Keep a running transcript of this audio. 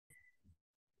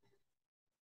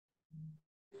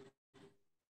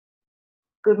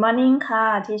Good morning ค่ะ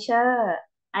teacher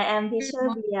I am Good teacher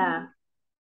Beer morning.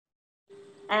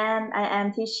 and I am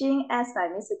teaching at สาย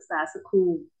มิตรศึกษา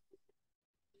school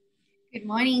Good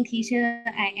morning, teacher.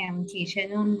 I am teacher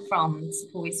Nun from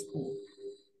school.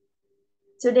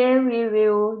 today we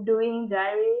will doing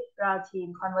diary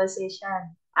routine conversation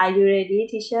are you ready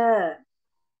teacher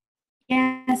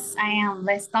Yes, I am.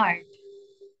 Let's start.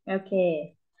 okay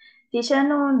teacher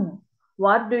Nun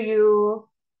what do you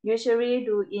usually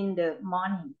do in the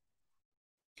morning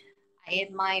I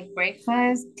eat my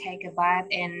breakfast, take a bath,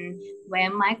 and wear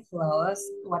my clothes.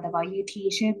 What about you,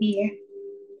 teacher Beer?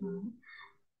 Hmm.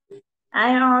 I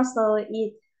also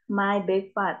eat my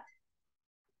breakfast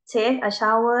take a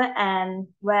shower and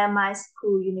wear my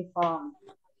school uniform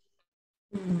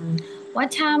Hmm. What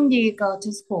time do you go to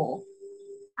school?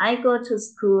 I go to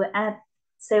school at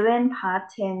 7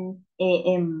 past 10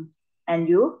 a.m. And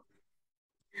you?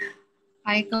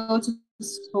 I go to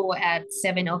school at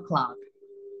 7 o'clock.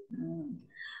 Mm.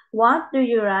 What do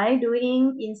you like doing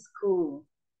in school?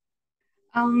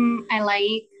 I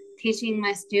like teaching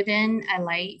my student. I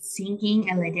like singing.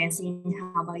 I like dancing.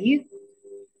 How about you?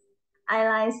 I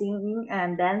like singing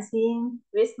and dancing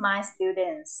with my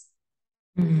students.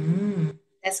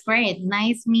 That's great.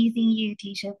 Nice meeting you,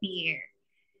 teacher Beer.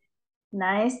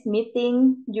 Nice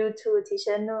meeting you too,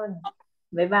 Teacher Noon.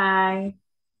 Bye bye.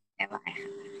 Bye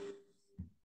bye.